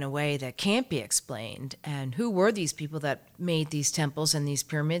made in a way that can't be explained. And who were these people that made these temples and these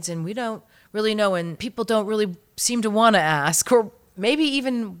pyramids? And we don't really know, and people don't really seem to want to ask, or maybe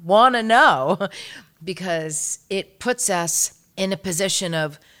even want to know, because it puts us in a position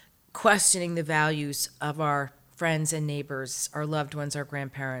of questioning the values of our friends and neighbors, our loved ones, our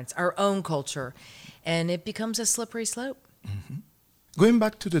grandparents, our own culture, and it becomes a slippery slope. Mm-hmm. Going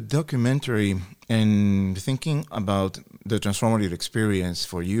back to the documentary and thinking about the transformative experience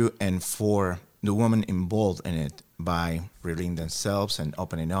for you and for the women involved in it by revealing themselves and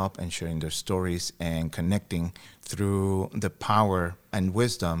opening up and sharing their stories and connecting through the power and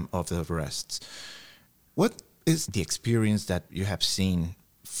wisdom of the breasts. What is the experience that you have seen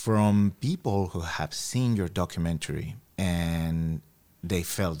from people who have seen your documentary and they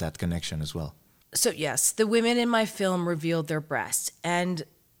felt that connection as well? So yes, the women in my film revealed their breasts, and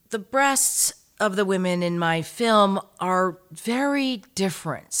the breasts of the women in my film are very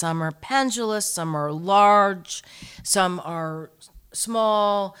different. Some are pendulous, some are large, some are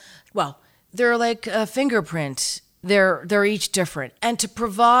small. Well, they're like a fingerprint. They're each different. And to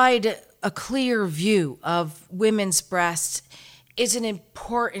provide a clear view of women's breasts is an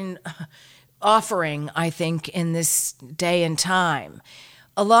important offering, I think, in this day and time.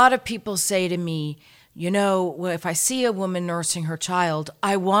 A lot of people say to me, if I see a woman nursing her child,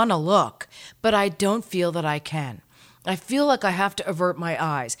 I want to look, but I don't feel that I can. I feel like I have to avert my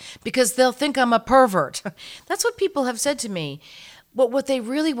eyes because they'll think I'm a pervert. That's what people have said to me. But what they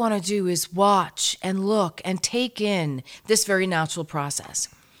really want to do is watch and look and take in this very natural process.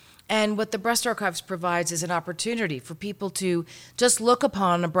 And what the Breast Archives provides is an opportunity for people to just look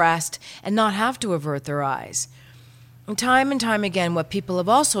upon a breast and not have to avert their eyes. And time again, what people have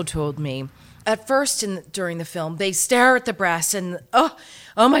also told me, at first during the film, they stare at the breast and, oh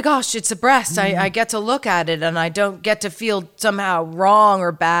my gosh, it's a breast. Mm-hmm. I get to look at it and I don't get to feel somehow wrong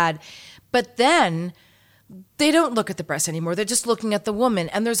or bad. But then they don't look at the breast anymore. They're just looking at the woman.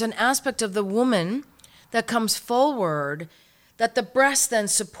 And there's an aspect of the woman that comes forward that the breast then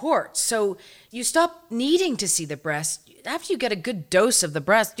supports. So you stop needing to see the breast. After you get a good dose of the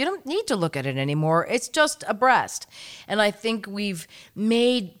breast, you don't need to look at it anymore. It's just a breast. And I think we've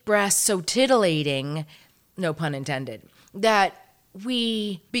made breasts so titillating, no pun intended, that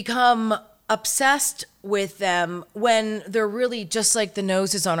we become obsessed with them when they're really just like the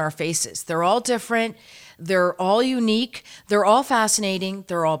noses on our faces. They're all different. They're all unique. They're all fascinating.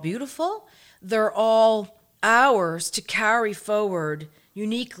 They're all beautiful. They're all ours to carry forward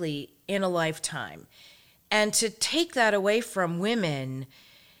uniquely in a lifetime. And to take that away from women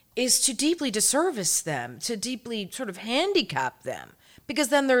is to deeply disservice them, to deeply sort of handicap them, because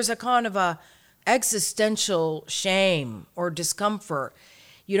then there's a kind of a existential shame or discomfort.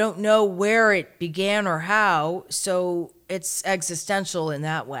 You don't know where it began or how, so it's existential in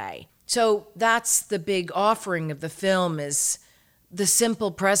that way. So that's the big offering of the film, is the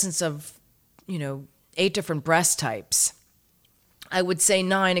simple presence of, 8 different breast types. I would say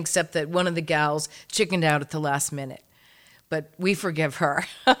 9, except that one of the gals chickened out at the last minute. But we forgive her.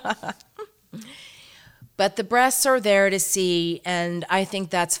 But the breasts are there to see, and I think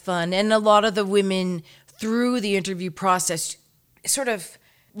that's fun. And a lot of the women, through the interview process, sort of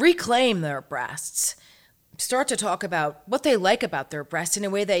reclaim their breasts, start to talk about what they like about their breasts in a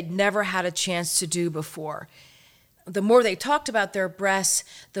way they'd never had a chance to do before. The more they talked about their breasts,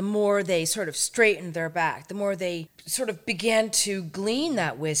 the more they sort of straightened their back, the more they sort of began to glean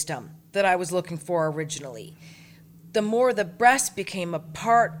that wisdom that I was looking for originally. The more the breast became a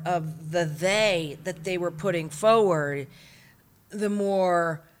part of the they that they were putting forward, the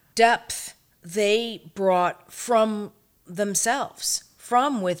more depth they brought from themselves,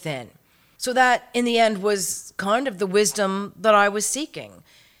 from within. So that, in the end, was kind of the wisdom that I was seeking.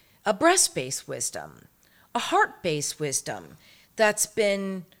 A breast-based wisdom. A heart-based wisdom that's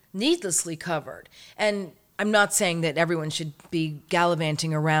been needlessly covered. And I'm not saying that everyone should be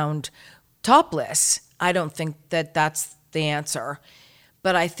gallivanting around topless. I don't think that that's the answer.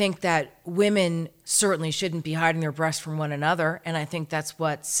 But I think that women certainly shouldn't be hiding their breasts from one another. And I think that's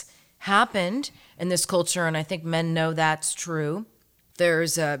what's happened in this culture. And I think men know that's true.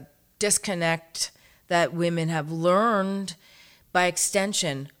 There's a disconnect that women have learned by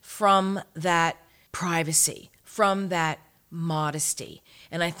extension from that privacy, from that modesty.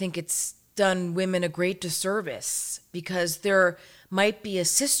 And I think it's done women a great disservice, because there might be a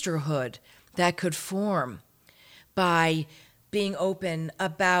sisterhood that could form by being open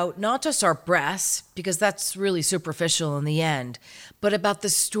about not just our breasts, because that's really superficial in the end, but about the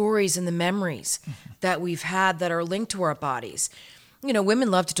stories and the memories that we've had that are linked to our bodies. You know, women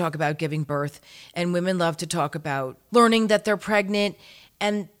love to talk about giving birth, and women love to talk about learning that they're pregnant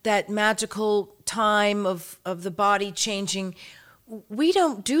and that magical time of the body changing. We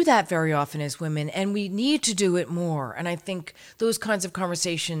don't do that very often as women, and we need to do it more. And I think those kinds of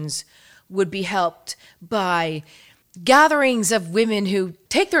conversations would be helped by gatherings of women who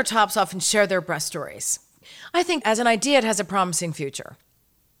take their tops off and share their breast stories. I think as an idea, it has a promising future.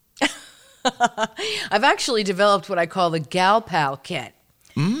 I've actually developed what I call the Gal Pal Kit.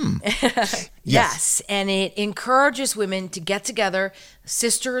 Yes, and it encourages women to get together,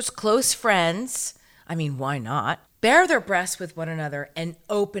 sisters, close friends. I mean, why not? Bare their breasts with one another and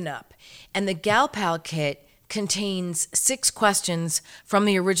open up. And the Gal Pal Kit contains 6 questions from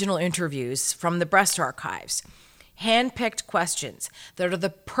the original interviews from the breast archives. Hand-picked questions that are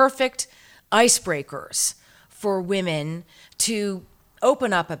the perfect icebreakers for women to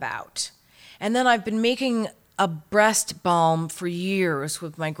open up about. And then I've been making a breast balm for years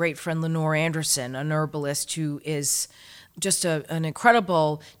with my great friend Lenore Anderson, an herbalist who is just an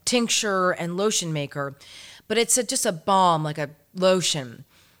incredible tincture and lotion maker. But it's just a balm, like a lotion.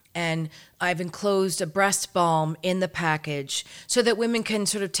 And I've enclosed a breast balm in the package so that women can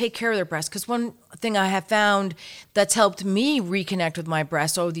sort of take care of their breasts. Because one thing I have found that's helped me reconnect with my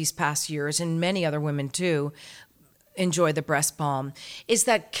breasts over these past years, and many other women too enjoy the breast balm, is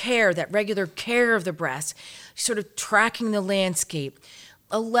that care, that regular care of the breast, sort of tracking the landscape,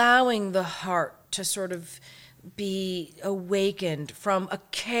 allowing the heart to sort of be awakened from a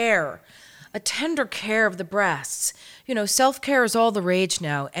tender care of the breasts. You know, self-care is all the rage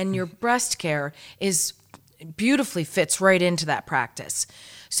now, and your breast care is beautifully fits right into that practice.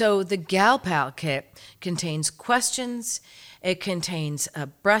 So the Gal Pal Kit contains questions, it contains a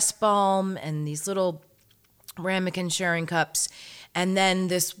breast balm and these little ramekin sharing cups, and then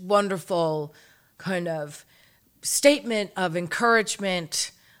this wonderful kind of statement of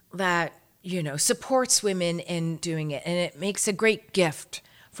encouragement that, you know, supports women in doing it. And it makes a great gift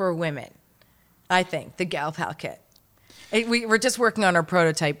for women, I think, the Gal Pal Kit. We're just working on our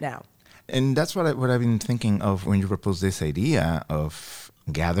prototype now. And that's what I've been thinking of when you propose this idea of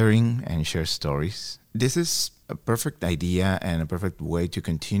gathering and share stories. This is a perfect idea and a perfect way to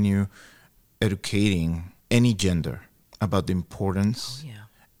continue educating any gender about the importance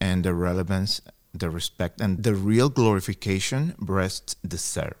and the relevance, the respect, and the real glorification breasts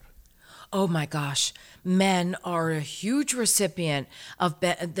deserve. Oh my gosh, men are a huge recipient of,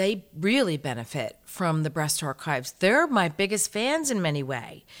 they really benefit from the breast archives. They're my biggest fans in many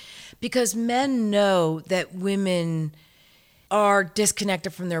ways, because men know that women are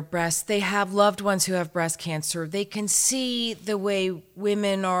disconnected from their breasts. They have loved ones who have breast cancer. They can see the way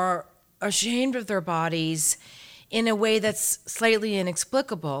women are ashamed of their bodies in a way that's slightly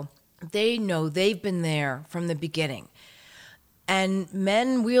inexplicable. They know they've been there from the beginning. And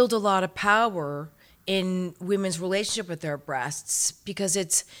men wield a lot of power in women's relationship with their breasts, because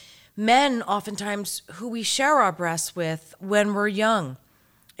it's men oftentimes who we share our breasts with when we're young.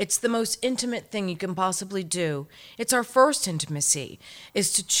 It's the most intimate thing you can possibly do. It's our first intimacy,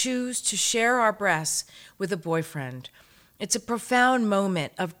 is to choose to share our breasts with a boyfriend. It's a profound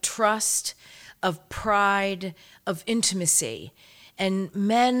moment of trust, of pride, of intimacy. And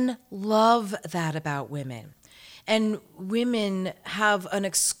men love that about women. And women have an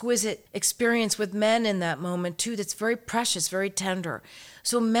exquisite experience with men in that moment, too, that's very precious, very tender.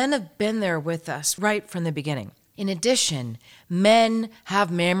 So men have been there with us right from the beginning. In addition, men have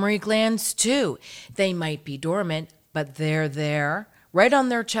mammary glands, too. They might be dormant, but they're there, right on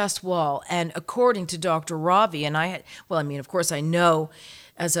their chest wall. And according to Dr. Ravi, and of course I know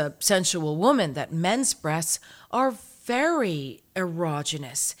as a sensual woman that men's breasts are very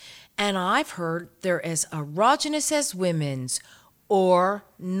erogenous. And I've heard they're as erogenous as women's or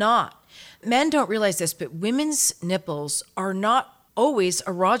not. Men don't realize this, but women's nipples are not always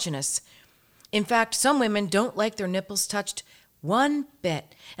erogenous. In fact, some women don't like their nipples touched one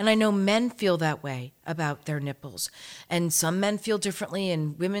bit. And I know men feel that way about their nipples. And some men feel differently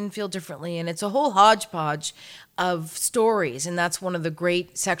and women feel differently. And it's a whole hodgepodge of stories. And that's one of the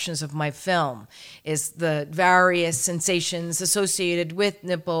great sections of my film, is the various sensations associated with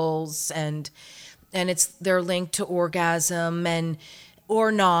nipples. And they're linked to orgasm and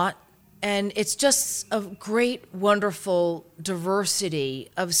or not. And it's just a great, wonderful diversity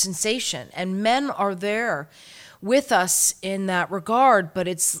of sensation. And men are there with us in that regard, but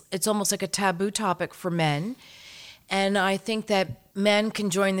it's almost like a taboo topic for men. And I think that men can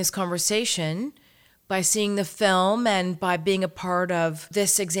join this conversation by seeing the film and by being a part of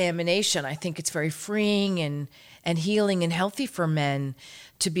this examination. I think it's very freeing and healing and healthy for men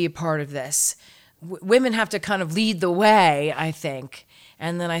to be a part of this. Women have to kind of lead the way, I think.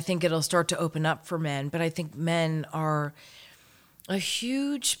 And then I think it'll start to open up for men. But I think men are a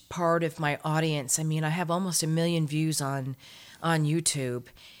huge part of my audience. I mean, I have almost 1 million views on YouTube.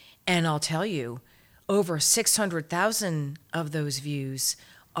 And I'll tell you, over 600,000 of those views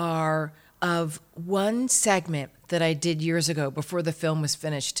are of one segment that I did years ago before the film was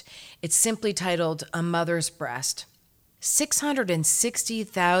finished. It's simply titled A Mother's Breast.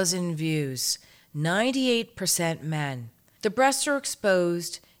 660,000 views, 98% men. The breasts are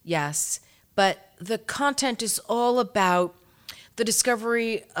exposed, yes, but the content is all about the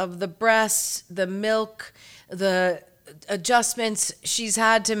discovery of the breasts, the milk, the adjustments she's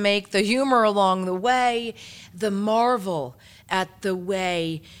had to make, the humor along the way, the marvel at the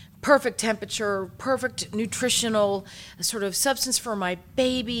way perfect temperature, perfect nutritional sort of substance for my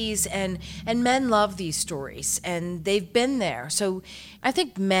babies, and men love these stories, and they've been there. So I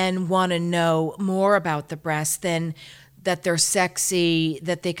think men want to know more about the breasts than that they're sexy,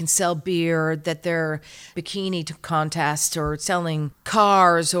 that they can sell beer, that they're bikini contests or selling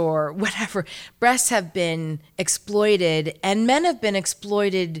cars or whatever. Breasts have been exploited, and men have been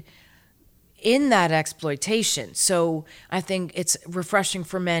exploited in that exploitation. So I think it's refreshing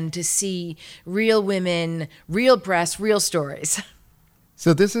for men to see real women, real breasts, real stories.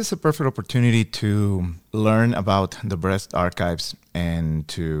 So this is a perfect opportunity to learn about the breast archives and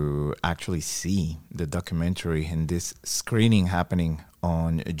to actually see the documentary in this screening happening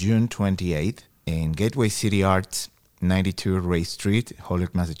on June 28th in Gateway City Arts, 92 Ray Street,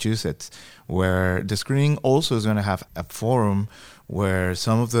 Holyoke, Massachusetts, where the screening also is going to have a forum where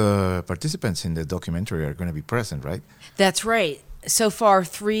some of the participants in the documentary are going to be present, right? That's right. So far,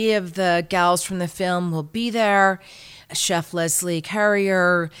 3 of the gals from the film will be there. Chef Leslie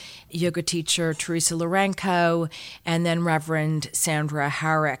Carrier, yoga teacher Teresa Lorenko, and then Reverend Sandra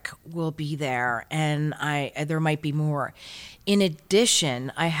Herrick will be there, and there might be more. In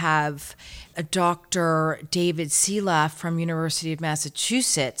addition, I have Dr. David Seela from University of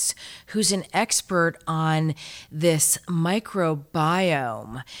Massachusetts, who's an expert on this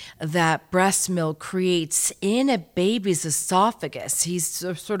microbiome that breast milk creates in a baby's esophagus. He's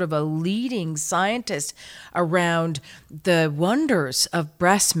sort of a leading scientist around the wonders of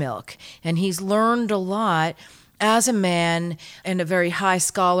breast milk, and he's learned a lot as a man in a very high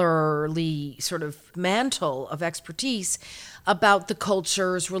scholarly sort of mantle of expertise about the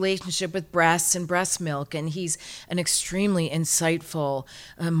culture's relationship with breasts and breast milk. And he's an extremely insightful,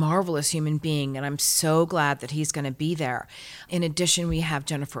 marvelous human being. And I'm so glad that he's going to be there. In addition, we have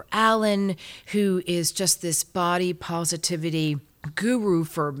Jennifer Allen, who is just this body positivity guru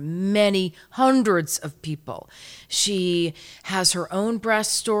for many hundreds of people. She has her own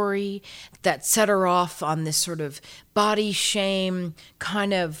breast story that set her off on this sort of body shame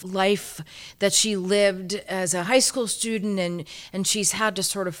kind of life that she lived as a high school student, and she's had to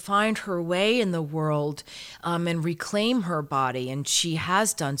sort of find her way in the world and reclaim her body, and she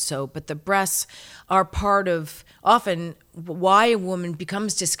has done so. But the breasts are part of often why a woman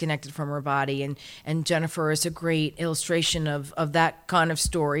becomes disconnected from her body, and Jennifer is a great illustration of that kind of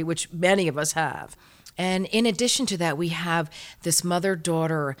story, which many of us have. And in addition to that, we have this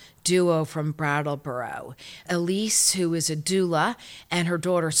mother-daughter duo from Brattleboro. Elise, who is a doula, and her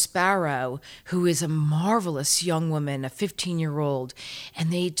daughter Sparrow, who is a marvelous young woman, a 15-year-old.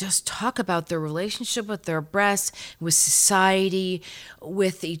 And they just talk about their relationship with their breasts, with society,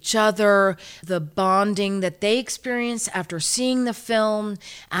 with each other, the bonding that they experience after seeing the film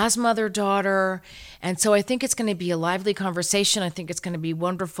as mother-daughter. And so I think it's going to be a lively conversation. I think it's going to be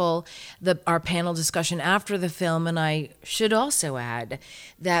wonderful, our panel discussion after the film. And I should also add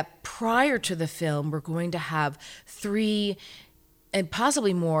that prior to the film, we're going to have 3, and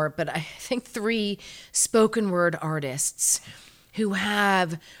possibly more, but I think 3 spoken word artists who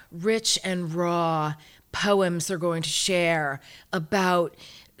have rich and raw poems they're going to share about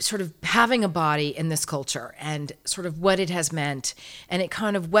sort of having a body in this culture and sort of what it has meant. And it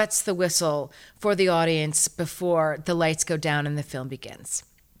kind of wets the whistle for the audience before the lights go down and the film begins.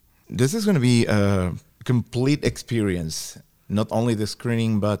 This is going to be a complete experience. Not only the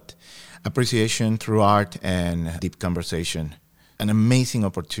screening, but appreciation through art and deep conversation. An amazing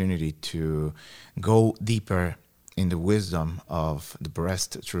opportunity to go deeper in the wisdom of the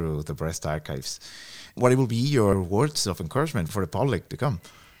breast through the breast archives. What will be your words of encouragement for the public to come?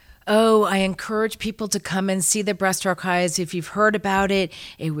 Oh, I encourage people to come and see the Breast Archives. If you've heard about it,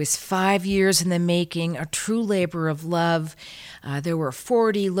 it was 5 years in the making, a true labor of love. There were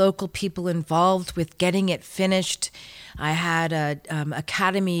 40 local people involved with getting it finished. I had an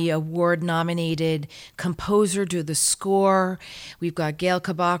Academy Award nominated composer do the score. We've got Gail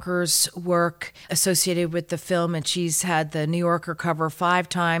Kabacher's work associated with the film, and she's had the New Yorker cover 5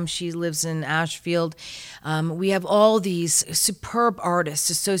 times. She lives in Ashfield. We have all these superb artists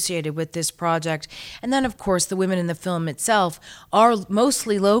associated with this project. And then, of course, the women in the film itself are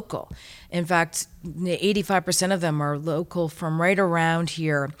mostly local. In fact, 85% of them are local from right around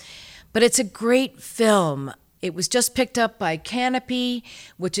here. But it's a great film. It was just picked up by Canopy,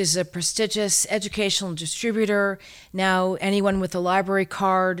 which is a prestigious educational distributor. Now anyone with a library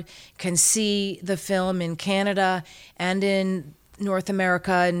card can see the film in Canada and in North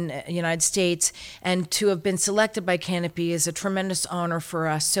America and United States. And to have been selected by Canopy is a tremendous honor for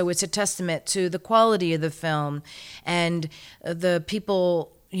us. So it's a testament to the quality of the film. And the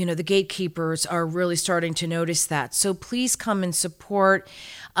people, the gatekeepers are really starting to notice that. So please come and support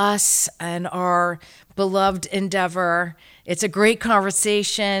us and our beloved endeavor. It's a great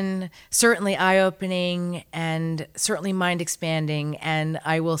conversation, certainly eye-opening and certainly mind-expanding, and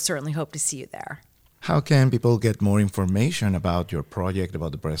I will certainly hope to see you there. How can people get more information about your project,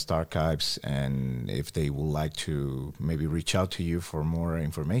 about the Breast Archives, and if they would like to maybe reach out to you for more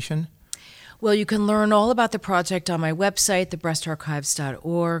information? Well, you can learn all about the project on my website,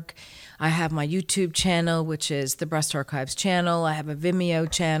 thebreastarchives.org. I have my YouTube channel, which is the Breast Archives channel. I have a Vimeo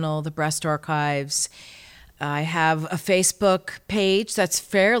channel, the Breast Archives. I have a Facebook page that's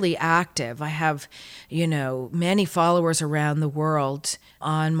fairly active. I have, many followers around the world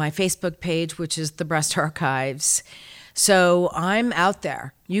on my Facebook page, which is the Breast Archives. So I'm out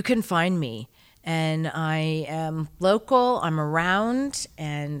there. You can find me. And I am local, I'm around,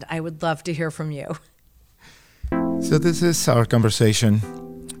 and I would love to hear from you. So this is our conversation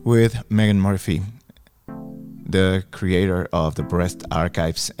with Meagan Murphy, the creator of the Breast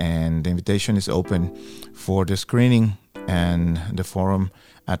Archives, and the invitation is open for the screening and the forum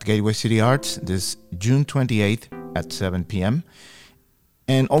at Gateway City Arts this June 28th at 7 p.m.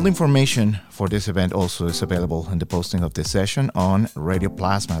 And all the information for this event also is available in the posting of this session on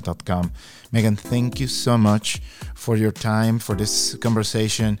radioplasma.com. Meagan, thank you so much for your time, for this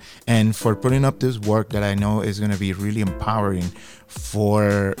conversation, and for putting up this work that I know is going to be really empowering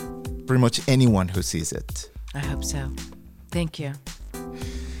for pretty much anyone who sees it. I hope so. Thank you.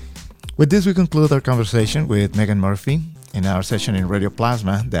 With this, we conclude our conversation with Meagan Murphy in our session in Radio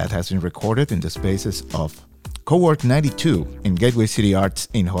Plasma that has been recorded in the spaces of Cowork 92 in Gateway City Arts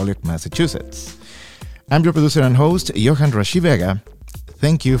in Holyoke, Massachusetts. I'm your producer and host, Johan Rashi Vega.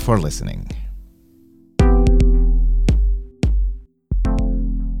 Thank you for listening.